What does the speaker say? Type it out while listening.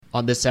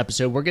On this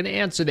episode, we're going to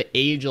answer the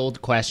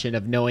age-old question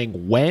of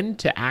knowing when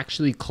to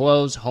actually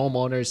close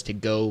homeowners to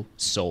go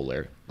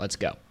solar. Let's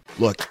go.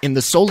 Look, in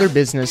the solar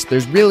business,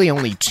 there's really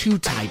only two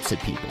types of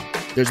people.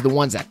 There's the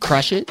ones that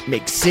crush it,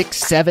 make 6,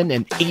 7,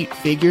 and 8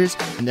 figures,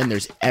 and then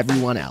there's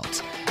everyone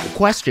else. The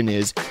question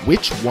is,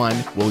 which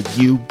one will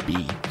you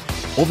be?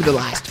 Over the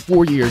last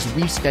 4 years,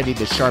 we've studied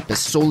the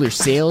sharpest solar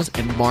sales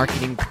and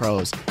marketing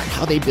pros and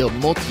how they build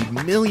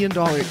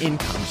multi-million-dollar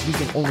incomes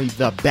using only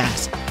the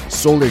best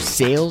solar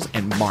sales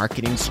and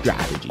marketing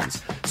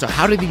strategies. So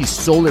how do these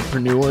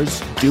solarpreneurs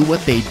do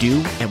what they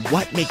do, and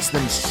what makes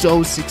them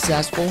so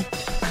successful?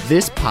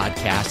 This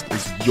podcast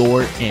is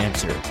your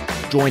answer.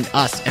 Join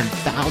us and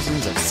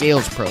thousands of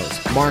sales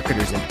pros,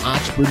 marketers, and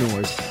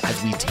entrepreneurs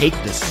as we take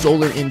the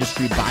solar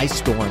industry by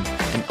storm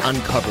and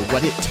uncover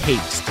what it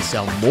takes to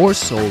sell more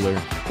solar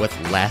with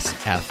less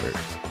effort.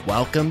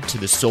 Welcome to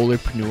the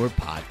Solarpreneur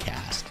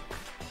Podcast.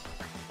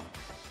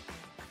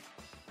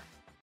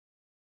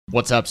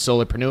 What's up,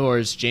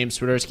 Solarpreneurs? James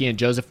Swiderski and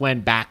Joseph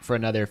Wen back for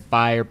another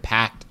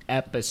fire-packed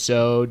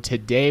episode.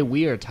 Today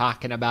we are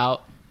talking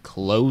about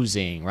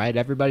closing, right?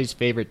 Everybody's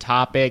favorite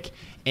topic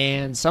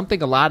and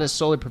something a lot of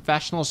solar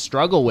professionals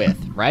struggle with,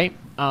 right?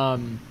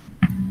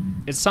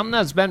 It's something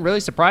that's been really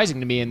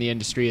surprising to me in the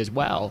industry as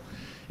well.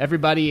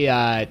 Everybody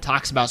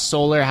talks about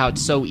solar, how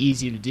it's so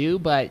easy to do,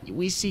 but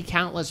we see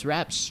countless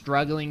reps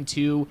struggling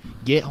to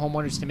get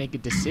homeowners to make a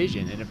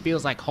decision. And it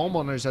feels like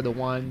homeowners are the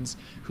ones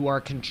who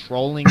are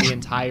controlling the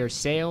entire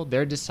sale.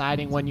 They're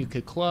deciding when you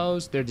could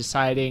close. They're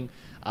deciding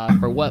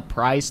for what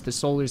price the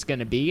solar is going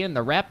to be. And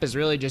the rep is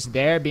really just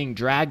there being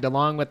dragged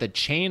along with a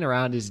chain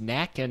around his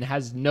neck and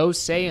has no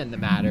say in the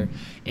matter.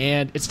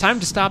 And it's time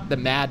to stop the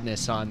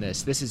madness on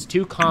this. This is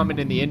too common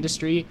in the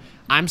industry.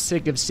 I'm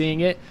sick of seeing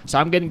it. So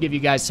I'm going to give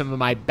you guys some of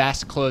my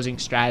best closing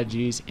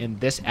strategies in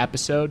this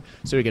episode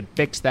so we can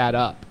fix that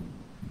up.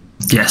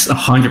 Yes,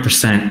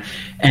 100%.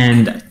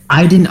 And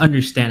I didn't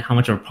understand how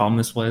much of a problem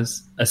this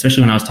was,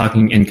 especially when I was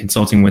talking and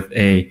consulting with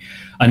a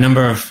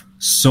number of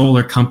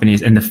solar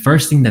companies. And the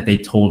first thing that they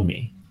told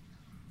me,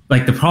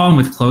 like the problem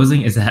with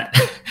closing is that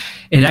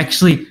it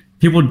actually,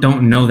 people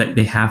don't know that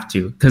they have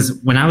to. Because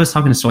when I was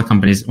talking to solar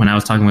companies, when I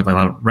was talking with a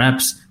lot of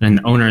reps and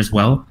the owner as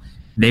well,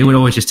 they would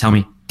always just tell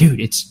me, dude,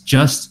 it's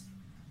just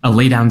a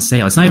lay down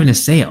sale. It's not even a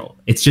sale.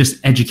 It's just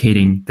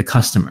educating the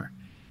customer.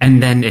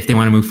 And then if they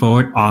want to move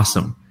forward,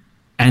 awesome.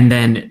 And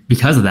then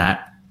because of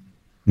that,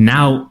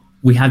 now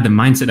we have the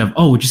mindset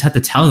of, we just have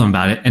to tell them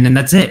about it. And then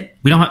that's it.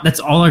 That's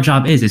all our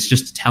job is. It's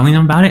just telling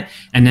them about it.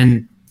 And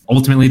then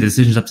ultimately the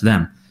decision's up to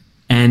them.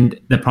 And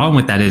the problem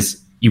with that is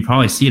you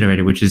probably see it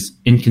already, which is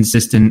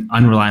inconsistent,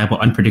 unreliable,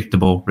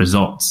 unpredictable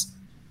results.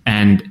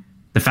 And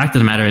the fact of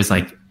the matter is,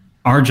 like,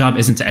 our job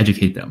isn't to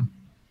educate them.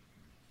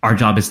 Our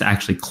job is to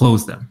actually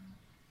close them.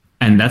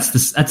 And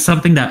that's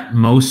something that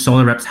most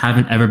solar reps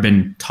haven't ever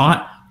been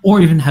taught or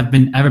even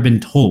ever been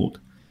told.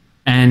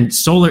 And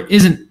solar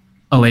isn't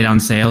a lay down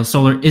sale.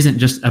 Solar isn't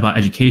just about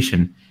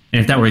education. And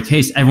if that were the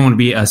case, everyone would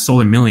be a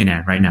solar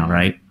millionaire right now,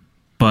 right?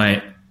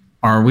 But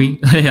are we?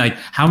 Like,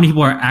 how many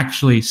people are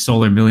actually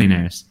solar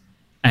millionaires?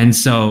 And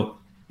so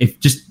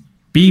just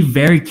be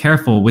very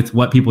careful with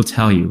what people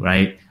tell you,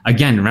 right?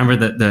 Again, remember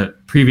the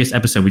previous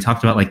episode, we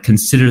talked about, like,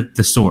 consider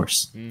the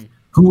source.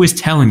 Who is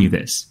telling you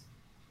this,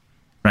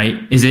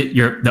 right? Is it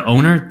the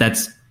owner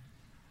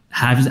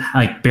has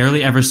like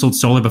barely ever sold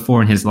solar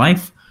before in his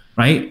life,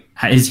 right?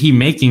 Is he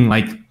making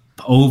like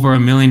over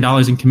 $1 million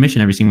in commission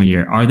every single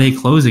year? Are they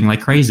closing like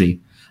crazy?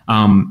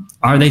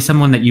 Are they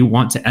someone that you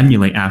want to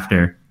emulate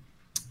after?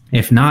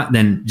 If not,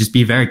 then just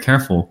be very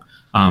careful,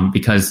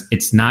 because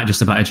it's not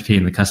just about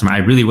educating the customer. I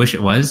really wish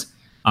it was.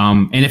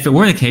 And if it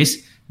were the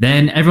case,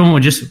 then everyone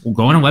would just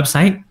go on a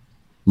website,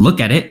 look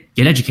at it,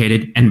 get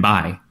educated, and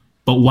buy.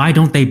 But why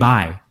don't they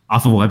buy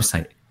off of a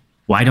website?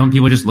 Why don't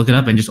people just look it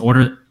up and just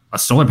order a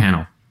solar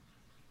panel?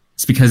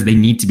 It's because they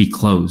need to be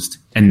closed,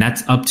 and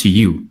that's up to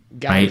you.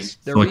 Guys,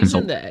 right? The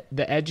reason that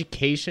the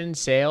education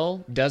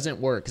sale doesn't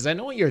work, because I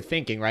know what you're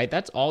thinking, right?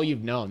 That's all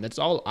you've known. That's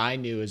all I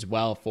knew as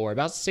well for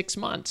about 6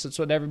 months. That's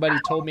what everybody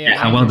told me.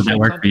 How well did that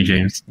work for you,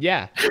 James?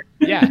 Yeah.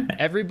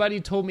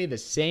 Everybody told me the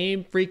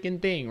same freaking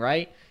thing,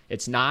 right?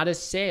 It's not a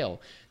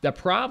sale. The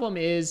problem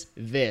is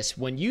this: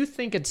 when you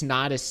think it's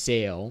not a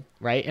sale,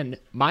 right? And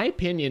my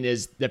opinion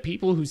is the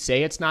people who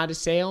say it's not a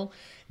sale,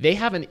 they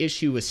have an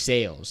issue with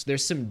sales.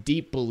 There's some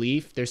deep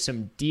belief. There's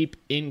some deep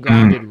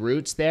in-grounded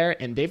roots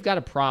there, and they've got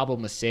a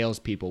problem with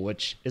salespeople,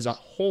 which is a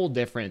whole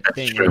different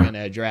thing we're going to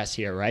address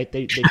here, right?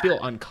 They feel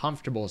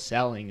uncomfortable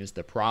selling is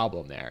the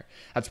problem there.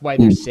 That's why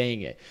they're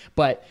saying it.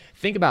 But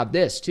think about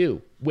this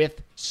too.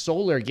 With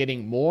solar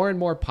getting more and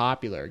more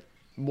popular,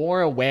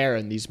 more aware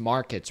in these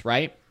markets,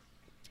 right?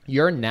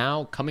 You're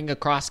now coming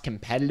across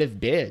competitive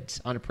bids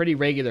on a pretty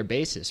regular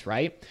basis,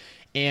 right?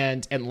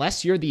 And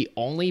unless you're the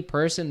only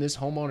person this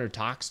homeowner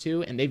talks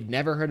to and they've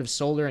never heard of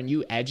solar and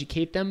you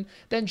educate them,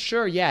 then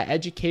sure, yeah,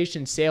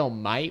 education sale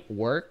might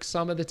work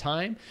some of the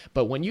time.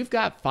 But when you've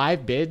got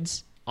 5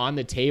 bids on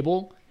the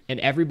table and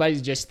everybody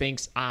just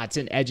thinks, it's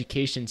an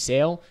education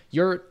sale,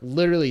 you're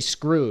literally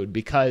screwed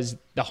because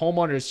the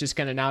homeowner is just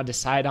going to now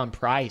decide on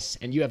price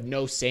and you have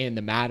no say in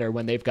the matter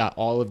when they've got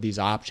all of these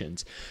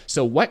options.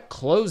 So what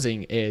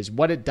closing is,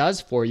 what it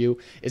does for you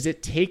is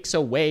it takes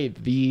away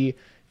the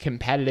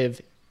competitive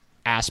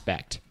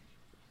aspect.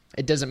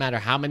 It doesn't matter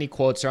how many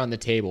quotes are on the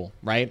table,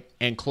 right?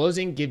 And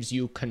closing gives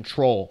you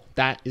control.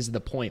 That is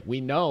the point. We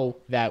know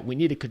that we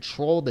need to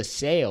control the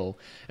sale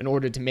in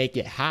order to make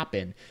it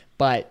happen.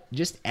 But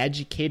just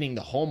educating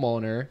the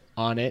homeowner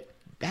on it,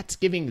 that's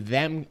giving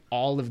them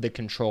all of the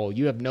control.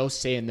 You have no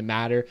say in the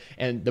matter.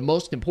 And the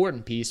most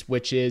important piece,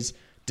 which is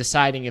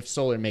deciding if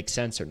solar makes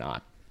sense or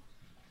not.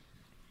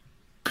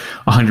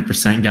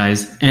 100%,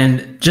 guys.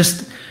 And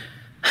just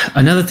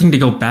another thing to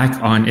go back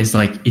on is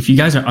like, if you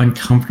guys are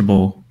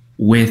uncomfortable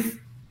with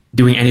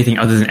doing anything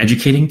other than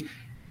educating,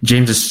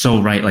 James is so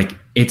right. Like,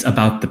 it's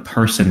about the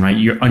person, right?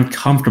 You're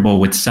uncomfortable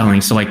with selling.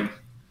 So like,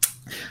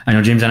 I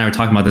know James and I were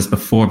talking about this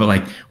before, but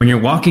like when you're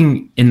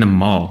walking in the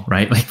mall,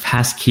 right? Like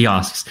past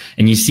kiosks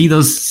and you see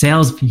those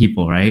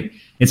salespeople, right?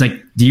 It's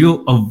like, do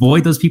you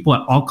avoid those people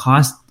at all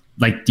costs?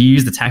 Like, do you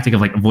use the tactic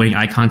of like avoiding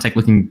eye contact,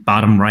 looking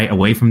bottom right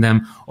away from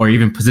them, or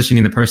even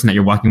positioning the person that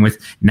you're walking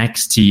with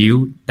next to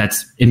you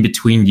that's in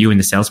between you and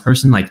the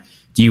salesperson? Like,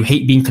 do you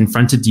hate being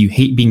confronted? Do you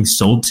hate being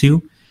sold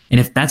to? And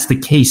if that's the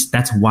case,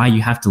 that's why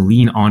you have to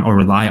lean on or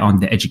rely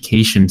on the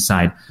education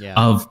side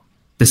of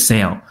the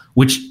sale,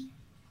 which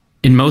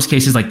in most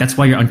cases, like that's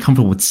why you're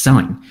uncomfortable with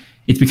selling.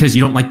 It's because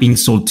you don't like being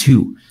sold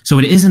to. So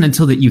it isn't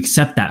until that you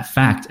accept that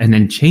fact and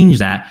then change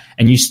that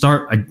and you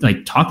start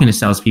like talking to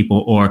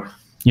salespeople or,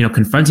 you know,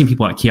 confronting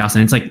people at kiosks.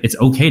 And it's like, it's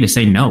okay to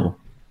say no,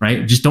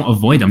 right? Just don't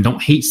avoid them.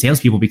 Don't hate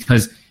salespeople,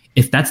 because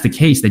if that's the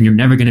case, then you're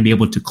never going to be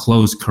able to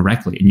close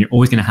correctly. And you're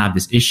always going to have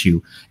this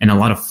issue and a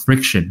lot of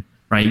friction,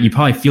 right? You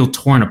probably feel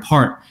torn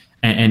apart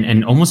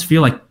and almost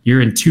feel like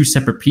you're in two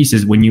separate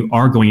pieces when you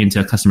are going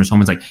into a customer's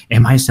home. It's like,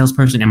 am I a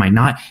salesperson? Am I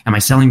not? Am I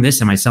selling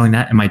this? Am I selling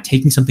that? Am I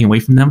taking something away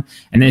from them?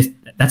 And if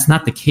that's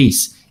not the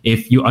case,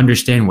 if you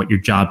understand what your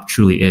job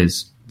truly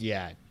is.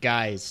 Yeah,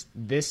 guys,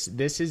 this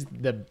is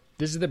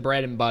the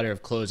bread and butter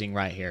of closing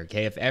right here,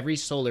 okay? If every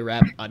solar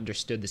rep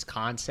understood this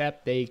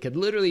concept, they could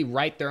literally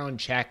write their own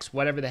checks,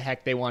 whatever the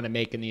heck they want to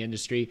make in the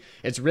industry.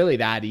 It's really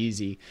that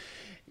easy.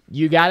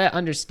 You got to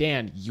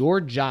understand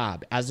your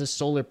job as a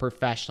solar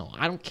professional.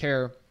 I don't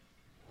care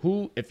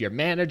who, if your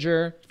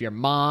manager, if your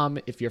mom,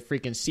 if your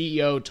freaking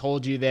CEO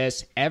told you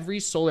this, every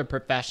solar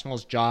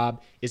professional's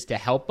job is to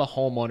help a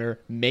homeowner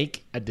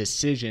make a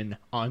decision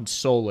on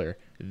solar.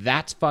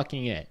 That's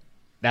fucking it.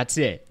 That's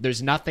it.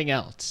 There's nothing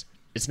else.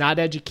 It's not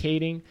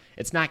educating.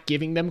 It's not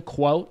giving them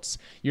quotes.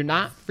 You're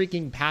not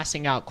freaking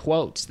passing out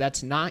quotes.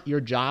 That's not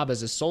your job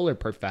as a solar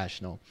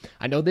professional.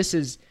 I know this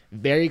is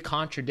very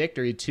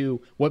contradictory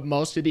to what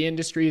most of the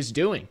industry is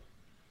doing,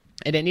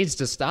 and it needs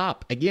to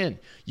stop. Again,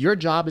 your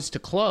job is to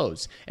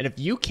close. And if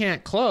you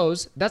can't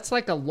close, that's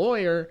like a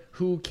lawyer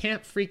who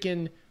can't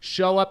freaking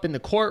show up in the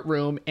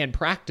courtroom and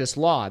practice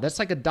law. That's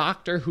like a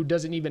doctor who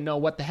doesn't even know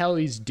what the hell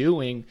he's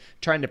doing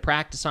trying to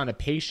practice on a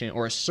patient,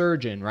 or a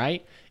surgeon,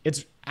 right?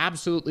 It's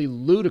absolutely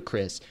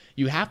ludicrous.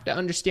 You have to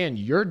understand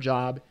your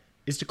job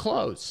is to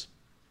close.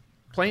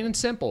 Plain and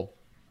simple.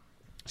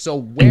 So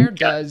where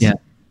does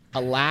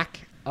a lack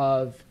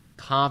of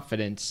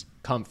confidence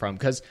come from?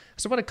 Because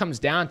that's what it comes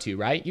down to,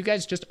 right? You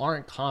guys just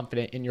aren't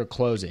confident in your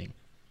closing.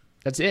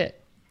 That's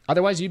it.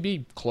 Otherwise, you'd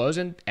be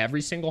closing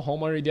every single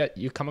homeowner that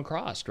you come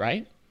across,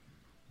 right?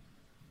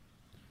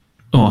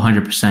 Oh,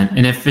 100%.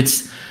 And if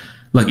it's,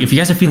 look, if you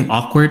guys are feeling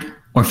awkward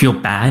or feel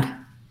bad,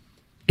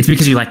 it's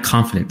because you lack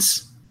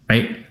confidence,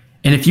 right?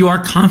 And if you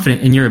are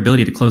confident in your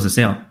ability to close a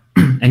sale,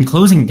 and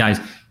closing, guys,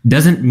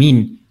 doesn't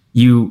mean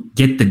you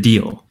get the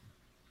deal.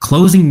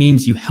 Closing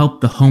means you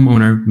help the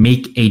homeowner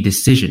make a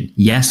decision,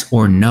 yes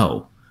or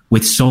no,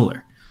 with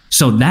solar.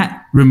 So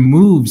that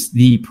removes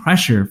the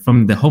pressure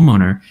from the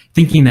homeowner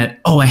thinking that,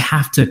 oh, I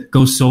have to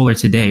go solar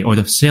today, or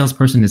the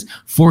salesperson is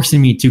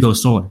forcing me to go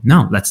solar.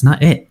 No, that's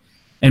not it.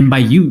 And by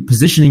you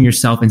positioning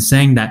yourself and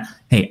saying that,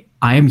 hey,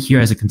 I am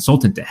here as a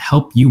consultant to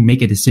help you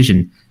make a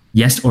decision,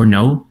 yes or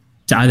no,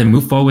 to either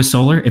move forward with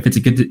solar if it's a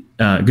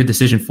good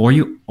decision for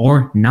you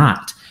or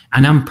not.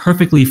 And I'm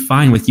perfectly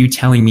fine with you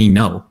telling me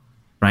no,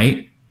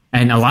 right?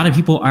 And a lot of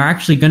people are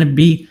actually going to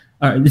be,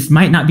 this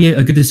might not be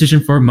a good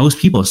decision for most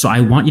people. So I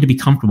want you to be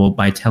comfortable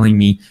by telling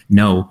me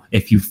no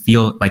if you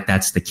feel like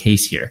that's the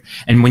case here.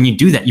 And when you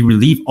do that, you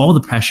relieve all the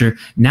pressure.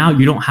 Now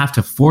you don't have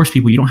to force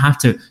people. You don't have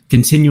to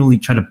continually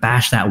try to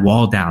bash that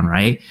wall down,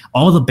 right?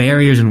 All the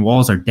barriers and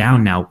walls are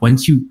down now.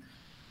 Once you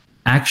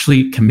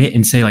actually commit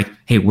and say like,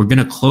 hey, we're going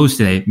to close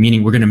today,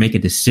 meaning we're going to make a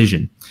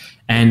decision.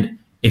 And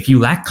if you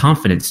lack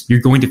confidence, you're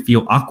going to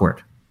feel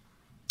awkward.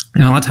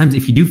 And a lot of times,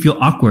 if you do feel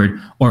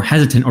awkward or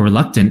hesitant or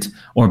reluctant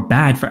or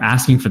bad for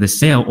asking for the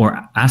sale or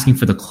asking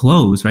for the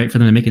close, right, for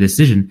them to make a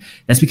decision,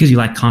 that's because you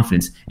lack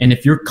confidence. And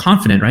if you're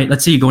confident, right,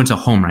 let's say you go into a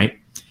home, right,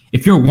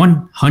 if you're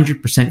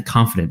 100%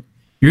 confident,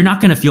 you're not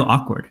going to feel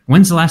awkward.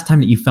 When's the last time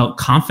that you felt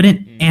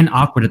confident and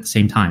awkward at the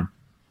same time?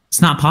 It's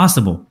not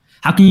possible.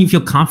 How can you feel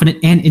confident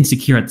and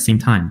insecure at the same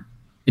time?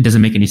 It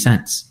doesn't make any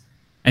sense.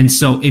 And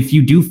so if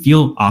you do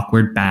feel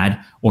awkward,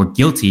 bad, or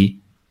guilty,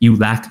 you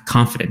lack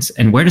confidence.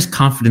 And where does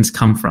confidence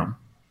come from?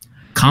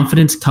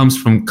 Confidence comes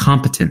from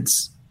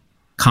competence.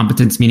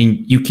 Competence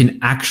meaning you can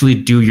actually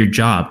do your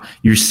job.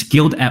 You're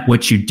skilled at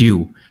what you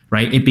do,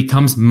 right? It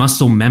becomes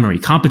muscle memory.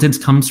 Competence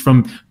comes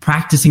from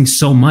practicing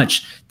so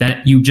much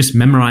that you just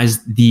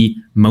memorize the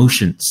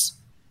motions.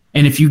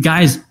 And if you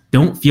guys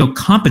don't feel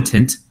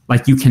competent,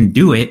 like you can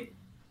do it,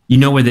 you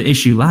know where the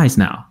issue lies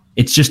now.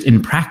 It's just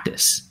in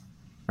practice,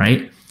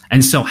 right?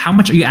 And so how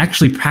much are you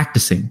actually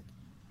practicing?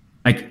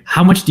 Like,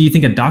 how much do you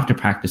think a doctor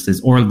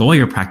practices or a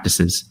lawyer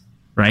practices,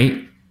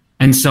 right?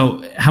 And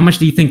so how much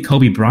do you think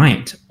Kobe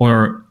Bryant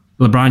or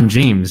LeBron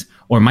James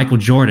or Michael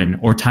Jordan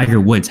or Tiger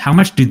Woods, how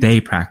much do they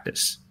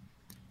practice?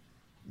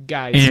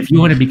 Guys, and if you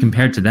want to be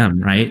compared to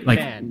them, right? Like,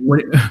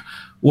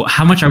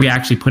 how much are we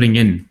actually putting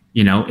in,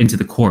 into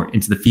the court,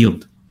 into the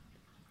field?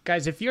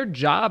 Guys, if your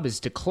job is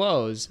to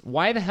close,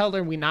 why the hell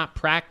are we not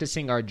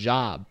practicing our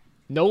job?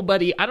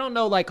 Nobody, I don't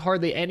know like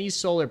hardly any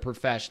solar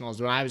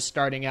professionals when I was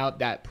starting out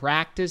that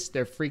practice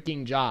their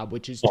freaking job,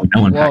 which is to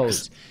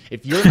close.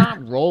 If you're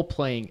not role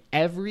playing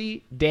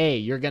every day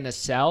you're going to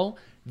sell,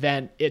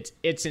 then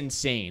it's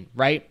insane,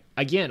 right?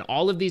 Again,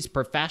 all of these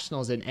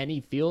professionals in any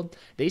field,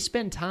 they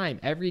spend time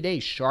every day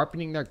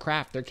sharpening their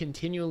craft. They're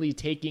continually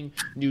taking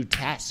new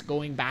tests,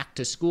 going back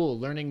to school,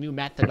 learning new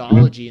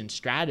methodology and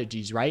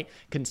strategies, right?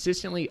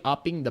 Consistently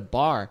upping the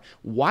bar.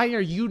 Why are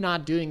you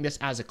not doing this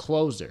as a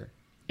closer?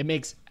 It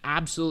makes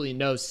absolutely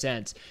no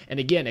sense. And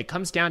again, it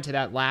comes down to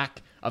that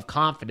lack of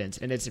confidence,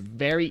 and it's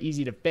very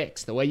easy to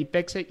fix. The way you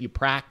fix it, you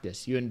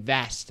practice, you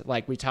invest,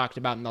 like we talked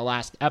about in the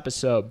last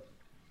episode.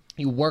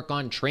 You work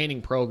on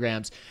training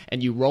programs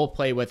and you role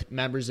play with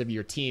members of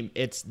your team.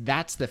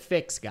 That's the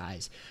fix,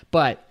 guys.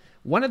 But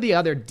one of the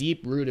other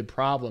deep-rooted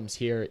problems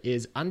here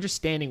is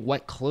understanding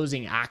what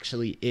closing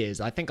actually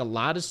is. I think a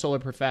lot of solar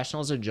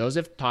professionals, and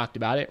Joseph talked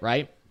about it,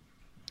 right?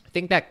 I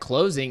think that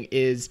closing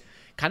is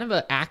kind of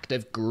an act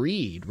of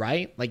greed,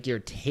 right? Like you're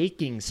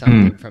taking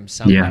something from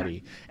somebody.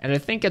 Yeah. And I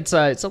think it's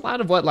a lot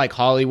of what like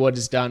Hollywood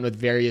has done with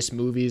various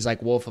movies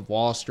like Wolf of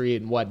Wall Street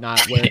and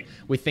whatnot, where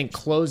we think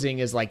closing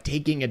is like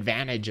taking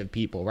advantage of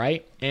people,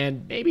 right?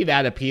 And maybe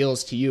that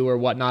appeals to you or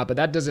whatnot, but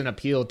that doesn't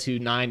appeal to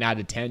 9 out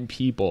of 10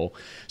 people.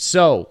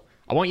 So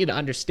I want you to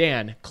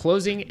understand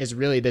closing is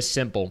really this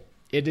simple.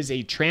 It is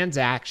a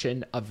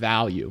transaction of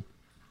value,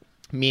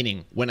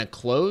 meaning when a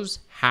close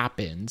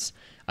happens,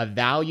 a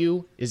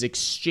value is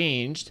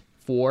exchanged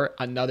for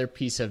another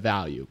piece of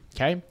value,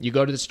 okay? You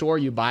go to the store,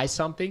 you buy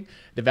something,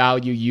 the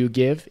value you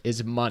give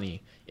is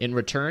money. In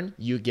return,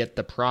 you get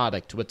the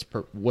product,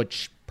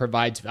 which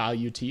provides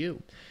value to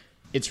you.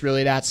 It's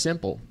really that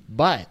simple.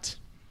 But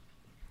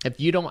if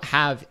you don't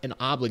have an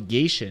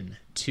obligation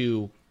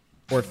to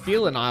or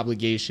feel an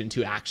obligation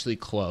to actually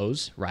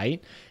close,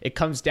 right? It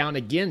comes down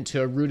again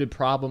to a rooted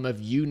problem of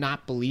you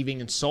not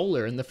believing in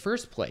solar in the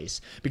first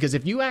place. Because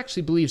if you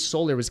actually believed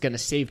solar was going to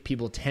save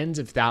people tens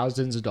of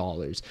thousands of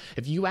dollars,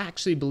 if you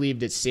actually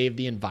believed it saved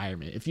the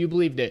environment, if you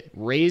believed it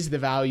raised the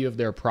value of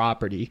their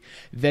property,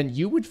 then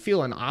you would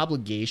feel an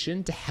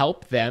obligation to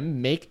help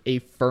them make a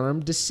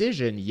firm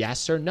decision,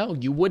 yes or no.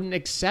 You wouldn't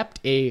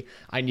accept I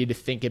need to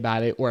think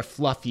about it or a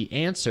fluffy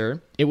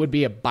answer. It would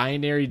be a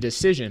binary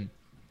decision.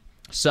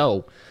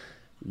 So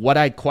what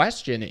I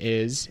question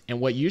is, and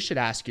what you should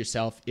ask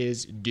yourself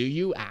is, do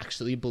you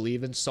actually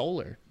believe in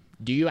solar?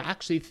 Do you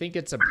actually think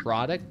it's a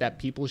product that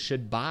people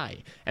should buy?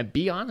 And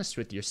be honest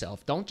with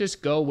yourself. Don't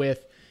just go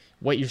with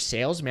what your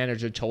sales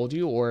manager told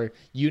you, or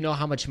you know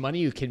how much money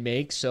you can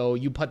make, so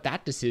you put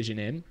that decision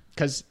in.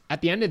 Because at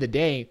the end of the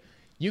day,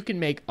 you can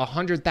make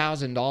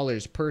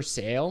 $100,000 per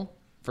sale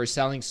for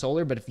selling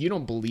solar, but if you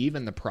don't believe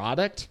in the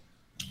product,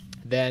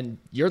 then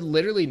you're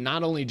literally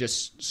not only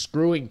just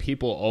screwing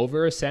people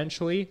over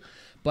essentially,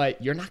 but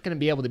you're not going to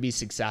be able to be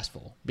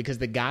successful, because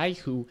the guy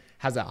who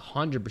has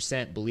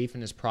 100% belief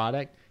in his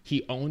product,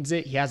 he owns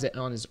it. He has it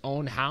on his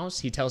own house.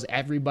 He tells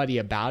everybody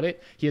about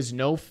it. He has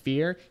no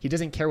fear. He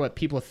doesn't care what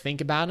people think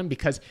about him,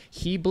 because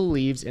he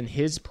believes in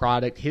his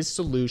product, his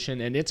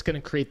solution, and it's going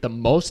to create the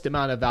most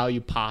amount of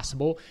value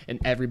possible in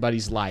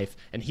everybody's life.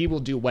 And he will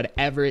do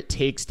whatever it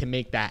takes to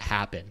make that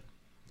happen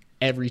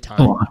every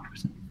time. Oh,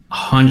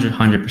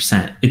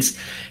 100%. It's,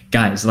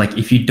 guys, like,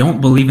 if you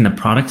don't believe in the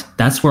product,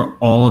 that's where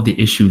all of the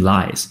issue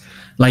lies.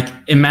 Like,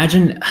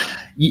 imagine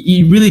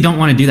you really don't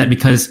want to do that,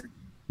 because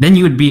then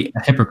you would be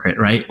a hypocrite,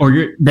 right?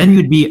 Or then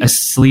you'd be a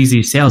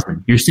sleazy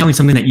salesman. You're selling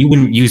something that you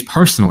wouldn't use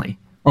personally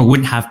or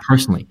wouldn't have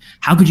personally.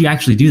 How could you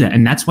actually do that?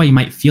 And that's why you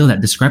might feel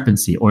that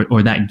discrepancy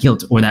or that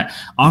guilt or that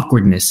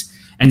awkwardness.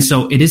 And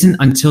so it isn't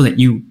until that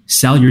you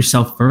sell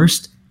yourself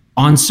first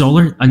on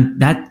solar, and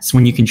that's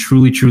when you can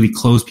truly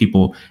close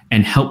people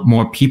and help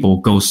more people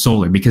go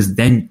solar, because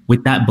then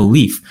with that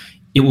belief,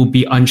 it will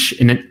be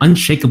an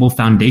unshakable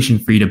foundation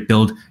for you to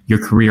build your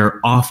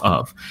career off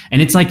of.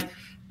 And it's like,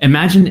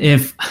 imagine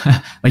if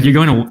like you're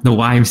going to the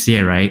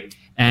YMCA, right?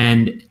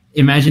 And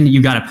imagine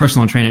you got a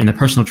personal trainer and the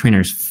personal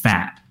trainer is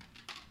fat,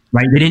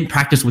 right? They didn't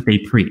practice what they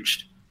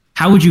preached.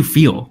 How would you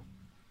feel?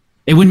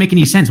 It wouldn't make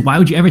any sense. Why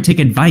would you ever take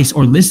advice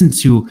or listen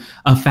to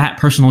a fat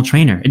personal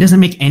trainer? It doesn't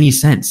make any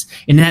sense.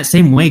 In that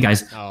same way,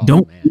 guys,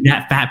 don't be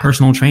that fat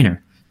personal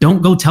trainer.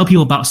 Don't go tell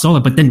people about solar,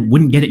 but then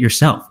wouldn't get it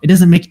yourself. It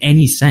doesn't make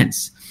any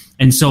sense.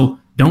 And so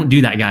don't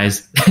do that,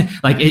 guys.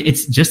 Like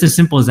it's just as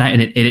simple as that.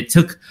 And it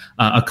took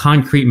a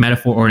concrete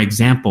metaphor or an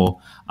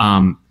example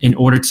in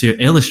order to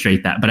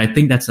illustrate that. But I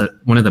think that's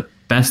one of the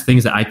best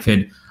things that I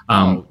could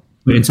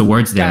put into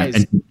words there, guys,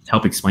 and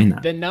help explain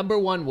that. The number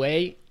one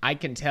way I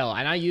can tell,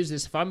 and I use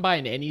this if I'm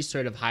buying any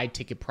sort of high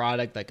ticket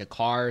product like a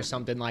car or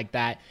something like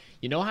that,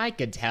 you know how I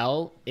could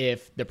tell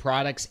if the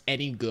product's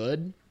any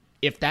good?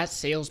 If that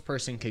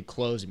salesperson could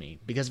close me.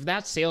 Because if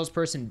that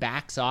salesperson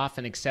backs off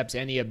and accepts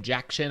any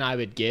objection I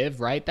would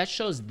give, right, that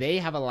shows they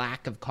have a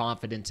lack of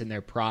confidence in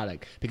their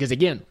product. Because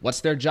again,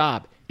 what's their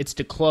job? It's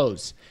to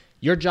close.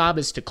 Your job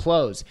is to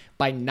close.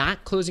 By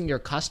not closing your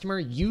customer,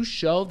 you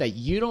show that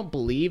you don't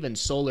believe in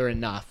solar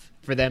enough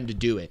for them to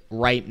do it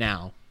right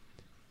now.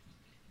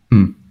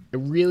 It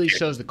really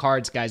shows the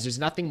cards, guys. There's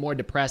nothing more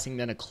depressing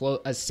than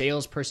a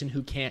salesperson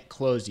who can't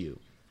close you.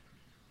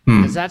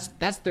 Because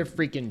that's their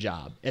freaking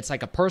job. It's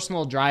like a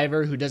personal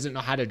driver who doesn't know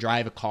how to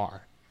drive a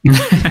car.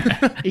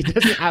 He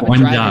doesn't have a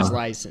driver's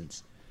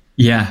license.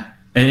 Yeah.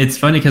 And it's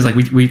funny because like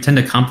we tend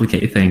to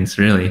complicate things,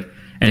 really.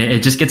 And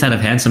it just gets out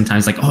of hand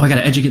sometimes. Like, oh, I got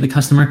to educate the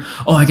customer.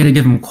 Oh, I got to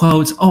give them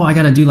quotes. Oh, I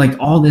got to do like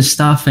all this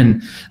stuff.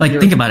 And like,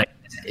 think about it.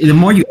 The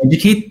more you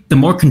educate, the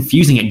more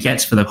confusing it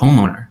gets for the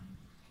homeowner.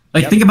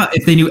 Like, think about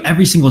if they knew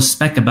every single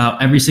spec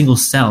about every single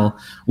cell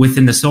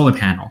within the solar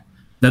panel.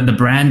 The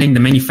branding, the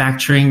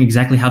manufacturing,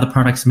 exactly how the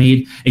product's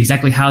made,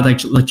 exactly how the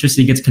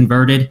electricity gets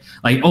converted.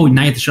 Like, oh,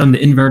 now you have to show them the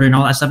inverter and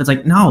all that stuff. It's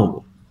like,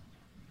 no.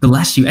 The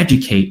less you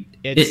educate,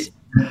 it's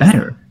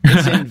better.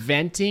 It's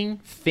inventing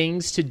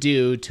things to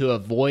do to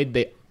avoid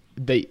the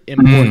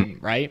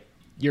important, right?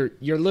 You're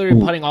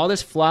literally putting all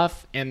this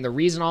fluff, and the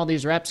reason all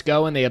these reps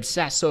go and they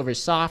obsess over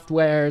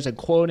softwares and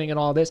quoting and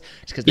all this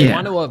is because they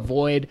want to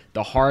avoid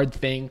the hard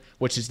thing,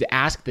 which is to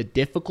ask the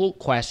difficult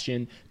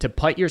question, to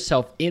put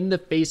yourself in the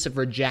face of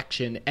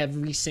rejection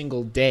every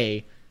single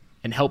day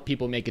and help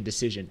people make a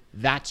decision.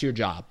 That's your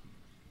job.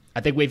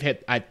 I think we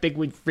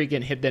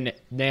freaking hit the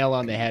nail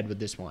on the head with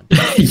this one.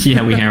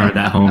 Yeah, we hammered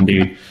that home,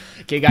 dude.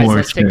 Okay, guys,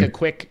 let's take a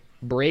quick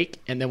break,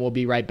 and then we'll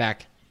be right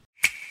back.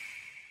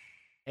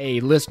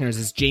 Hey listeners,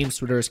 it's James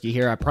Swiderski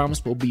here. I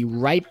promise we'll be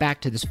right back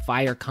to this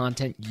fire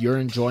content you're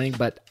enjoying,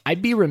 but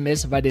I'd be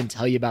remiss if I didn't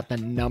tell you about the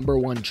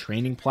 #1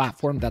 training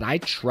platform that I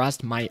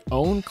trust my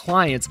own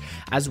clients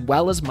as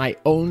well as my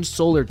own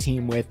solar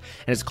team with,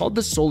 and it's called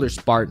the Solar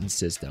Spartan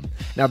System.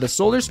 Now, the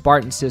Solar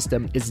Spartan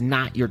System is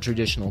not your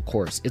traditional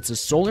course. It's a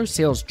solar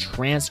sales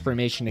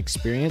transformation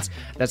experience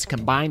that's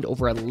combined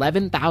over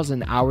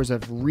 11,000 hours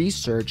of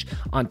research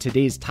on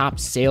today's top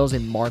sales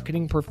and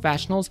marketing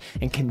professionals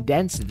and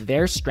condensed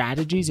their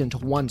strategies into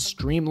one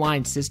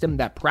streamlined system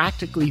that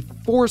practically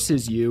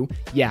forces you,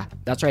 yeah,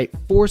 that's right,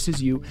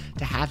 forces you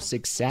to have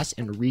success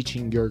in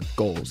reaching your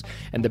goals.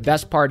 And the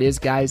best part is,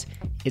 guys,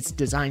 it's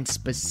designed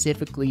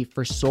specifically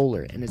for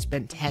solar, and it's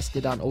been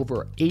tested on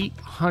over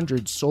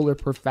 800 solar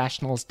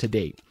professionals to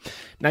date.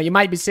 Now, you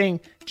might be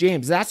saying,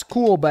 James, that's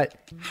cool, but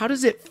how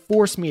does it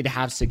force me to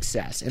have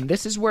success? And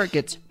this is where it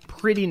gets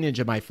pretty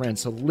ninja, my friend,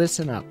 so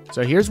listen up.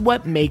 So here's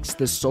what makes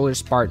the Solar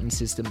Spartan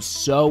system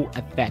so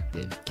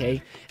effective,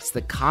 okay? It's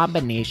the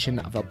combination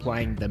of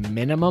applying the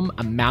minimum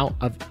amount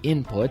of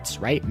inputs,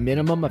 right?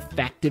 Minimum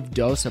effective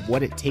dose of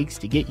what it takes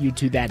to get you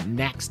to that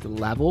next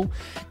level,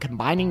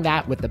 combining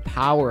that with the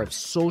power of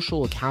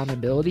social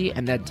accountability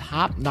and then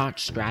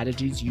top-notch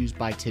strategies used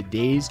by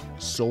today's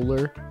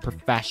solar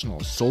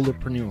professionals,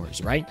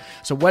 solarpreneurs, right?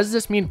 So what does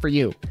this mean for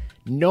you?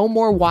 No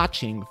more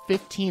watching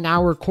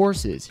 15-hour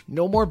courses.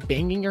 No more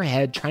banging your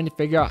head trying to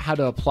figure out how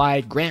to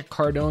apply Grant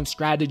Cardone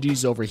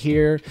strategies over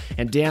here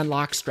and Dan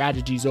Locke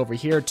strategies over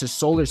here to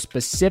solar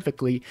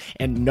specifically,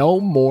 and no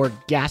more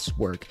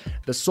guesswork.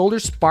 The Solar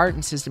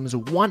Spartan system is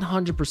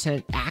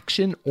 100%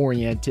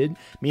 action-oriented,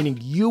 meaning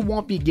you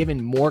won't be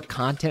given more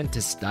content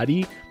to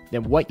study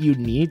than what you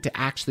need to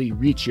actually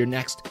reach your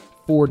next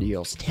 4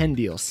 deals, 10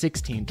 deals,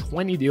 16,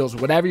 20 deals,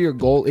 whatever your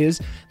goal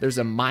is, there's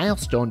a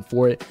milestone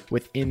for it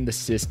within the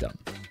system.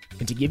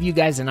 And to give you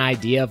guys an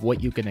idea of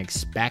what you can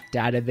expect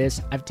out of this,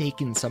 I've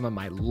taken some of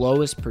my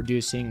lowest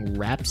producing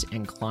reps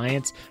and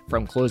clients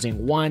from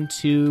closing 1,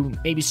 2,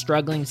 maybe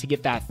struggling to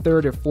get that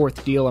 3rd or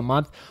 4th deal a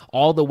month,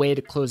 all the way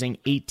to closing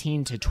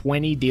 18 to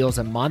 20 deals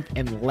a month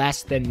in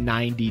less than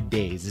 90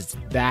 days. It's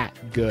that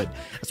good.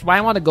 That's why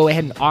I want to go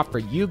ahead and offer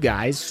you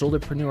guys,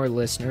 Solarpreneur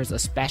listeners, a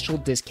special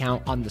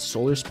discount on the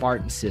Solar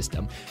Spartan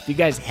system. If you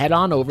guys head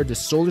on over to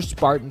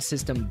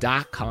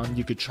solarspartansystem.com,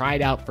 you could try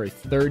it out for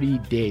 30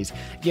 days.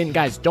 Again,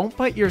 guys, don't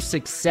put your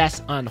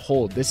success on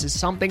hold. This is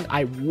something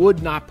I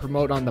would not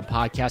promote on the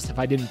podcast if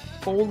I didn't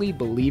fully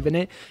believe in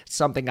it. It's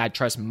something I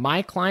trust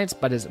my clients,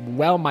 but as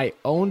well my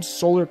own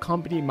solar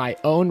company, my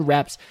own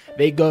reps,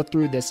 they go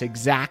through this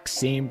exact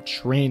same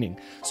training.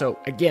 So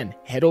again,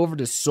 head over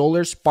to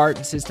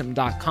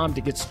solarspartansystem.com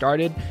to get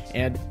started,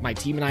 and my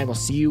team and I will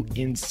see you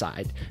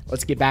inside.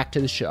 Let's get back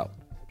to the show.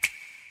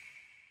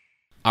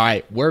 All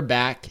right, we're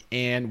back,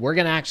 and we're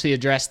going to actually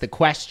address the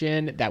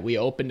question that we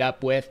opened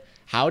up with.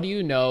 How do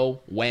you know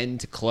when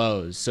to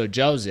close? So,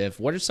 Joseph,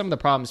 what are some of the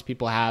problems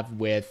people have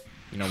with,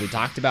 we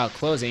talked about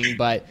closing,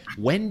 but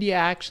when do you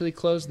actually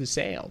close the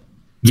sale?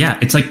 Yeah,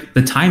 it's like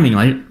the timing,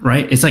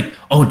 right? It's like,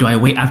 oh, do I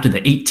wait after the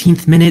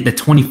 18th minute, the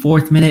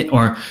 24th minute,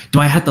 or do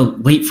I have to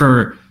wait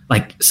for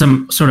like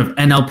some sort of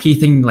NLP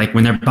thing, like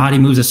when their body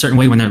moves a certain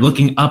way, when they're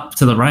looking up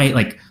to the right?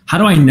 Like, how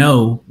do I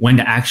know when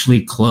to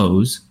actually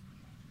close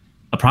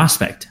a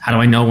prospect? How do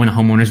I know when a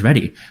homeowner is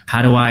ready?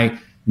 How do I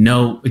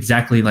know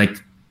exactly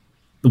like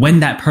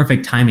when that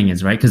perfect timing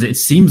is, right? Because it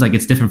seems like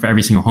it's different for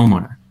every single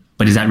homeowner,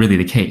 but is that really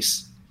the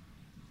case?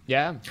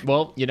 Yeah,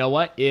 well, you know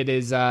what? It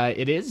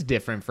is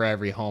different for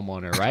every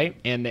homeowner, right?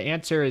 And the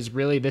answer is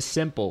really this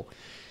simple.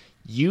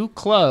 You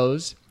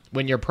close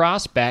when your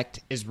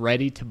prospect is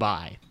ready to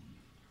buy.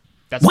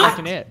 That's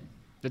fucking it.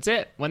 That's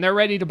it. When they're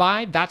ready to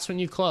buy, that's when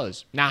you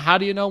close. Now, how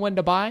do you know when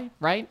to buy,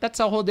 right?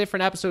 That's a whole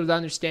different episode of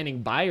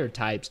understanding buyer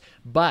types.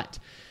 But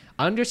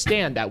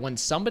understand that when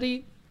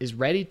somebody is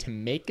ready to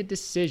make a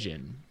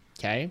decision,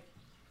 okay,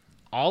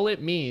 all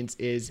it means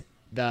is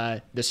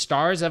the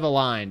stars have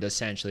aligned,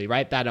 essentially,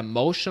 right? That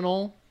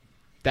emotional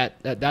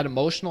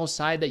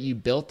side that you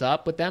built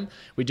up with them.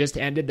 We just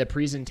ended the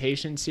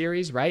presentation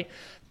series, right?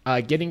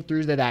 Getting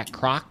through to that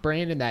croc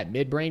brain and that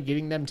midbrain,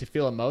 getting them to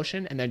feel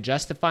emotion, and then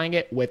justifying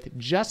it with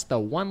just the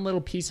one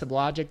little piece of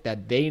logic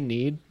that they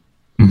need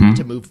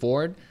to move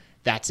forward.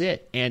 That's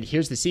it. And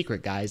here's the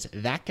secret, guys.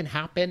 That can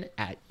happen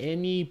at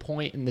any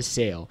point in the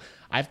sale.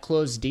 I've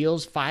closed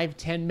deals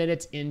 5-10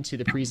 minutes into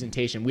the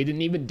presentation. We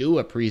didn't even do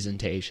a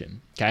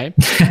presentation, okay?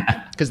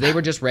 Because they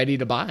were just ready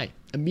to buy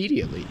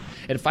immediately.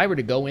 And if I were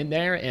to go in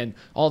there and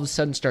all of a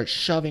sudden start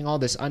shoving all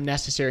this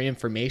unnecessary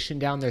information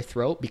down their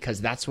throat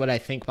because that's what I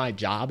think my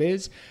job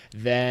is,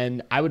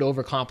 then I would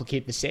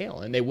overcomplicate the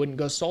sale and they wouldn't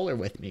go solar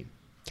with me.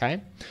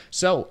 Okay,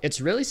 so it's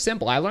really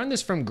simple. I learned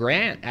this from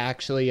Grant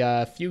actually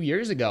a few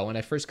years ago when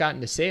I first got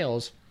into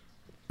sales,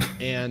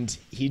 and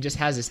he just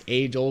has this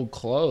age-old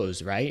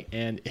close, right?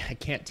 And I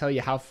can't tell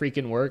you how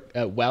freaking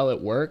well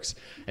it works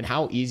and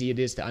how easy it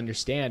is to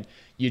understand.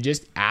 You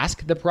just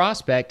ask the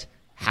prospect,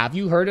 have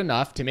you heard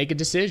enough to make a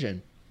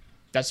decision?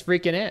 That's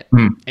freaking it.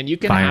 And you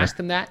can ask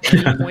them that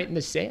at any point in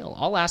the sale.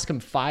 I'll ask them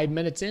 5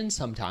 minutes in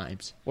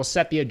sometimes. We'll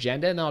set the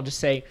agenda, and I'll just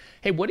say,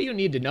 hey, what do you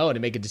need to know to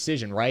make a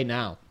decision right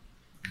now?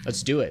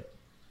 Let's do it.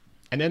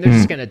 And then they're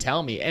just going to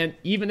tell me. And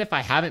even if I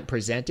haven't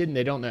presented and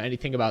they don't know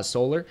anything about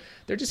solar,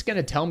 they're just going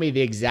to tell me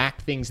the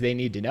exact things they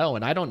need to know.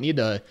 And I don't need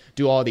to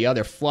do all the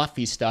other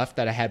fluffy stuff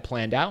that I had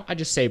planned out. I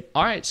just say,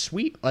 all right,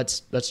 sweet.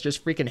 Let's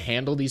just freaking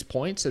handle these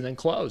points and then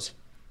close.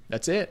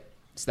 That's it.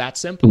 It's that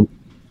simple.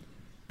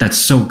 That's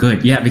so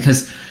good. Yeah,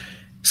 because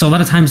so a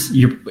lot of times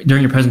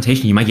during your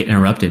presentation, you might get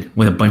interrupted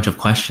with a bunch of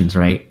questions,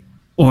 right?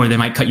 Or they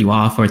might cut you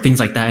off or things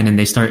like that. And then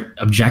they start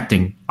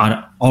objecting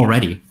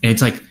already. And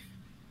it's like,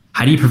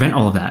 how do you prevent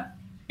all of that?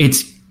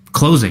 It's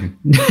closing.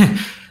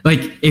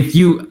 Like if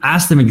you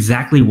ask them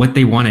exactly what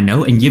they want to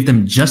know and give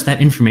them just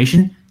that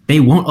information, they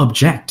won't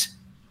object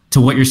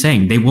to what you're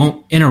saying. They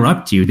won't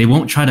interrupt you. They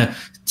won't try to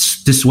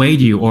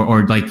dissuade you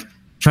or like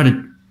try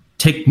to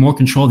take more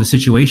control of the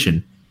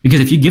situation.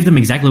 Because if you give them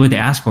exactly what they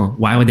ask for,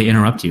 why would they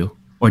interrupt you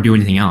or do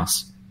anything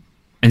else?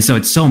 And so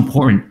it's so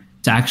important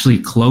to actually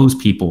close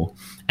people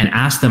and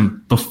ask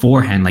them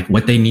beforehand, like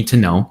what they need to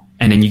know.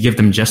 And then you give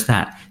them just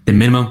that, the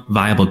minimum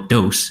viable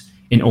dose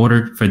in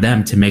order for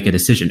them to make a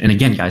decision. And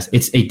again, guys,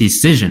 it's a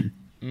decision.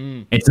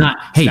 It's not,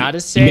 hey, you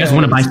guys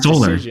want to buy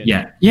solar?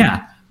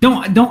 Yeah.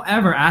 Don't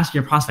ever ask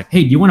your prospect,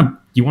 hey, do you want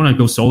to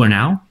go solar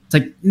now? It's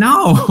like,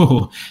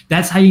 no.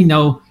 That's how you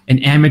know an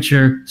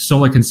amateur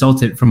solar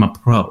consultant from a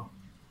pro,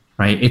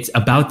 right? It's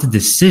about the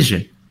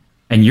decision,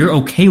 and you're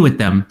okay with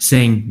them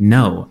saying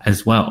no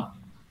as well.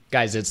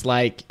 Guys, it's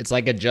like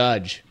a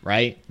judge,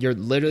 right? You're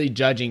literally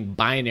judging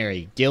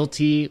binary,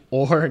 guilty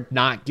or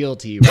not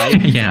guilty, right?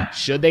 Yeah.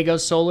 Should they go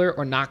solar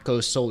or not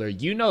go solar?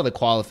 You know the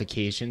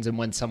qualifications and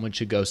when someone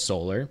should go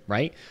solar,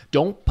 right?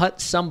 Don't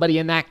put somebody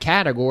in that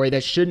category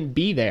that shouldn't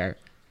be there.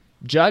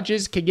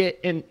 Judges could get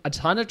in a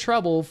ton of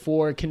trouble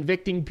for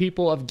convicting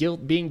people of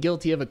being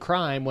guilty of a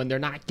crime when they're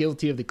not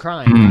guilty of the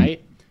crime,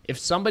 right? If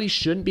somebody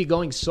shouldn't be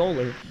going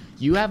solar,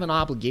 you have an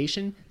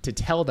obligation to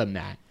tell them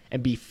that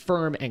and be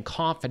firm and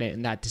confident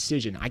in that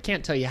decision. I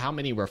can't tell you how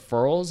many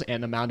referrals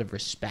and amount of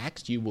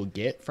respect you will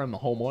get from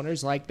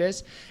homeowners like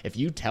this. If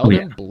you tell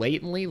them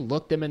blatantly,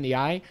 look them in the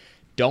eye,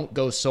 don't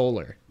go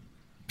solar.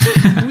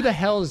 Who the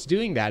hell is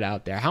doing that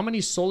out there? How many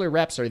solar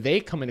reps are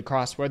they coming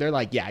across where they're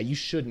like, yeah, you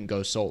shouldn't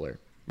go solar,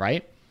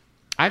 right?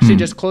 I actually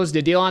just closed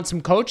a deal on some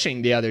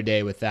coaching the other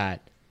day with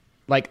that.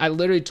 Like I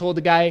literally told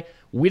the guy,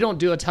 we don't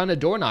do a ton of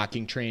door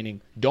knocking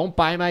training. Don't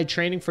buy my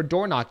training for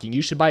door knocking.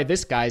 You should buy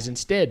this guy's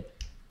instead.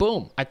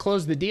 Boom, I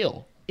closed the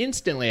deal.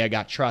 Instantly, I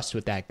got trust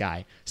with that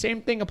guy.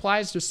 Same thing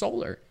applies to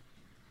solar.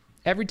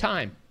 Every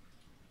time.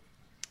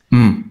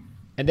 And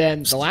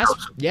then the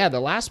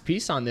last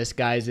piece on this,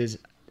 guys, is,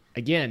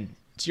 again,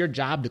 it's your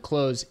job to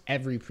close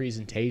every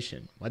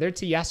presentation, whether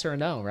it's a yes or a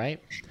no, right?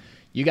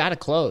 You got to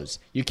close.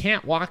 You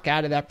can't walk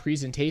out of that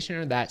presentation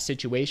or that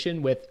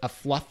situation with a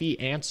fluffy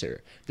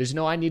answer. There's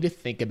no, I need to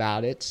think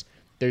about it.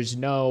 There's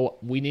no,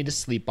 we need to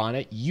sleep on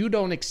it. You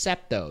don't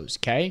accept those,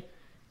 okay?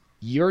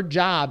 Your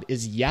job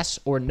is yes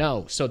or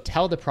no. So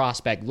tell the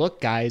prospect, look,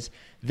 guys,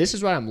 this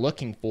is what I'm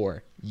looking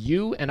for.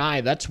 You and I,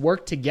 let's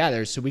work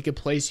together so we can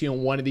place you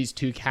in one of these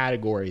two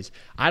categories.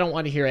 I don't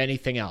want to hear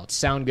anything else.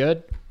 Sound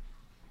good?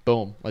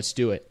 Boom, let's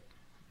do it.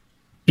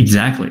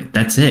 Exactly.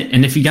 That's it.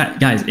 And if you got,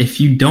 guys, if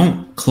you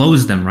don't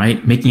close them,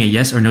 right, making a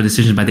yes or no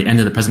decision by the end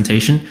of the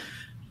presentation,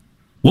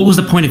 what was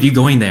the point of you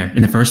going there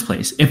in the first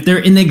place? If they're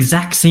in the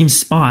exact same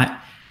spot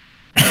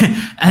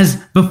as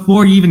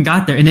before you even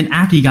got there, and then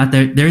after you got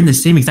there, they're in the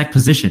same exact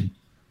position.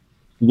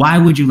 Why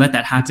would you let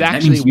that happen? It's actually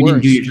that means you worse.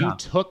 didn't do your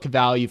job. You took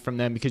value from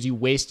them because you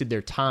wasted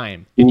their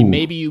time. And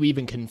maybe you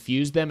even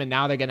confused them, and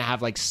now they're going to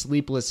have like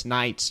sleepless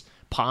nights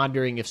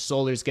pondering if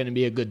solar is going to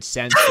be a good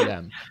sense for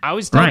them. I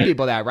always tell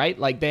people that, right?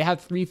 Like they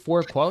have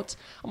 3-4 quotes.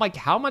 I'm like,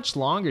 how much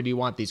longer do you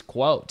want these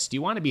quotes? Do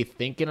you want to be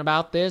thinking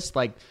about this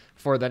like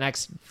for the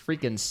next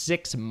freaking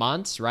 6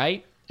 months,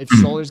 right? If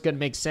solar is going to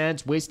make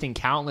sense, wasting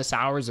countless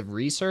hours of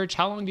research,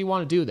 how long do you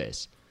want to do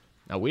this?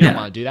 No, we don't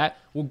want to do that.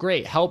 Well,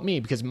 great. Help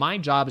me, because my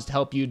job is to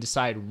help you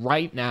decide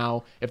right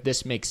now if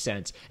this makes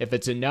sense. If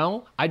it's a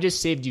no, I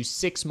just saved you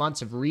 6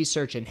 months of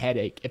research and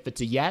headache. If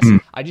it's a yes,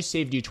 I just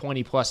saved you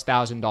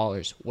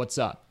 $20,000+. What's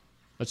up?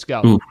 Let's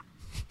go. Ooh.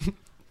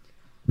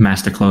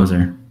 Master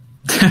closer.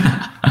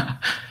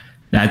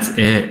 That's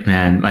it,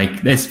 man.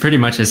 Like it's pretty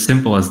much as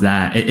simple as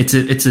that. It's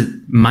a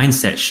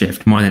mindset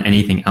shift more than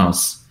anything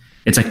else.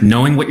 It's like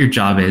knowing what your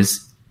job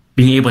is,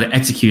 being able to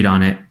execute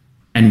on it,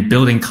 and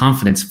building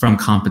confidence from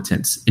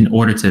competence in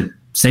order to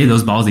say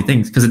those ballsy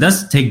things. Because it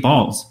does take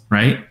balls,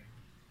 right?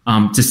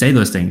 To say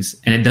those things.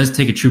 And it does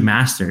take a true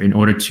master in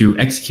order to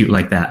execute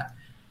like that.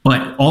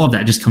 But all of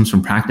that just comes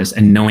from practice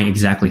and knowing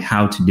exactly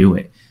how to do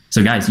it.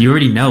 So guys, you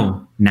already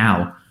know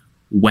now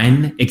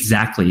when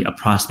exactly a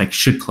prospect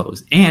should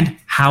close and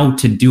how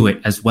to do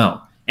it as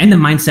well. And the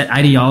mindset,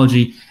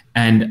 ideology,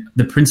 and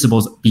the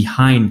principles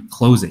behind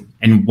closing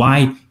and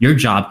why your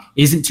job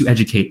isn't to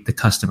educate the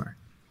customer.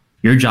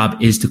 Your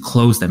job is to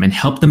close them and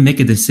help them make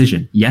a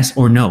decision, yes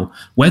or no,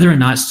 whether or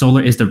not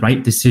solar is the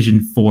right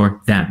decision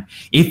for them.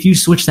 If you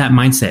switch that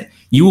mindset,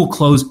 you will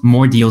close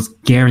more deals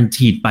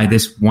guaranteed by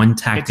this one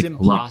tactic. It's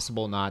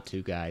impossible not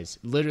to, guys.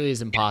 Literally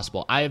is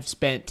impossible. I have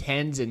spent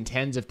tens and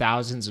tens of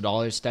thousands of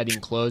dollars studying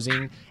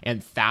closing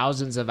and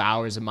thousands of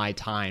hours of my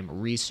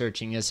time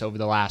researching this over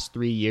the last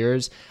 3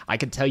 years. I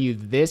can tell you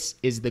this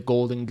is the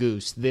golden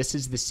goose. This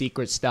is the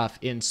secret stuff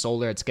in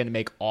solar. It's going to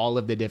make all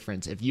of the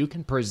difference. If you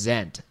can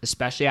present,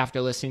 especially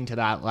after listening to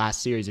that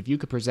last series, if you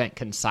could present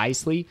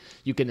concisely,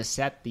 you can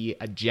set the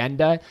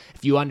agenda.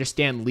 If you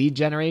understand lead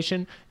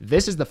generation,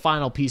 this is the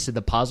final piece of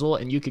the puzzle,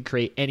 and you could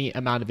create any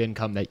amount of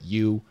income that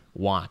you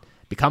want.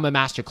 Become a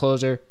master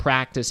closer,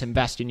 practice,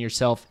 invest in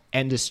yourself,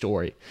 end of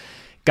story.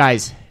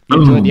 Guys, if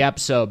you enjoyed the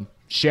episode,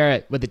 share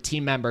it with a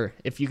team member.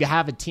 If you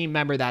have a team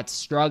member that's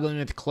struggling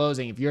with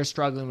closing, if you're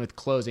struggling with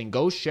closing,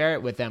 go share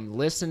it with them.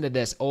 Listen to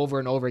this over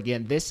and over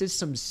again. This is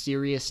some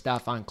serious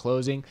stuff on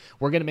closing.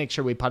 We're going to make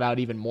sure we put out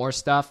even more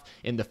stuff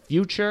in the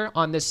future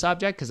on this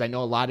subject, because I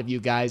know a lot of you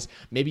guys,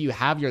 maybe you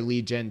have your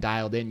lead gen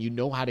dialed in. You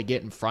know how to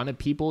get in front of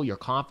people. You're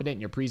confident in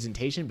your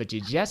presentation, but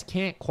you just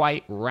can't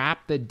quite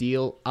wrap the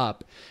deal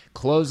up.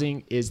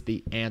 Closing is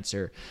the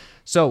answer.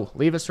 So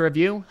leave us a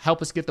review,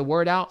 help us get the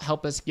word out,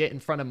 help us get in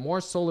front of more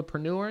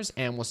solopreneurs,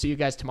 and we'll see you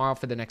guys tomorrow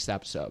for the next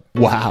episode.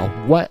 Wow,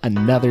 what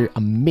another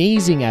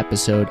amazing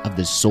episode of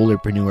the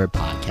Solarpreneur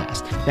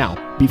podcast. Now,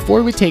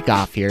 before we take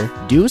off here,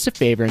 do us a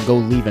favor and go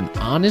leave an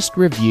honest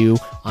review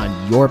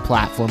on your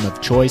platform of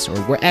choice or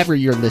wherever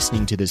you're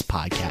listening to this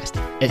podcast.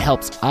 It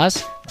helps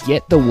us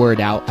get the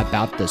word out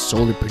about the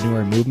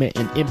Solarpreneur movement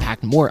and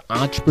impact more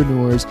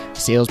entrepreneurs,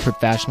 sales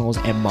professionals,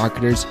 and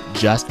marketers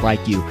just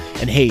like you.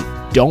 And hey,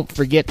 don't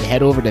forget to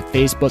head over to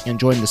Facebook and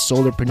join the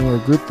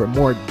Solarpreneur group for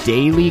more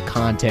daily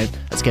content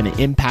that's going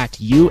to impact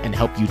you and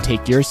help you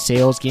take your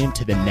sales game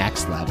to the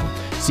next level.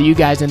 See you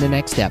guys in the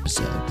next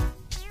episode.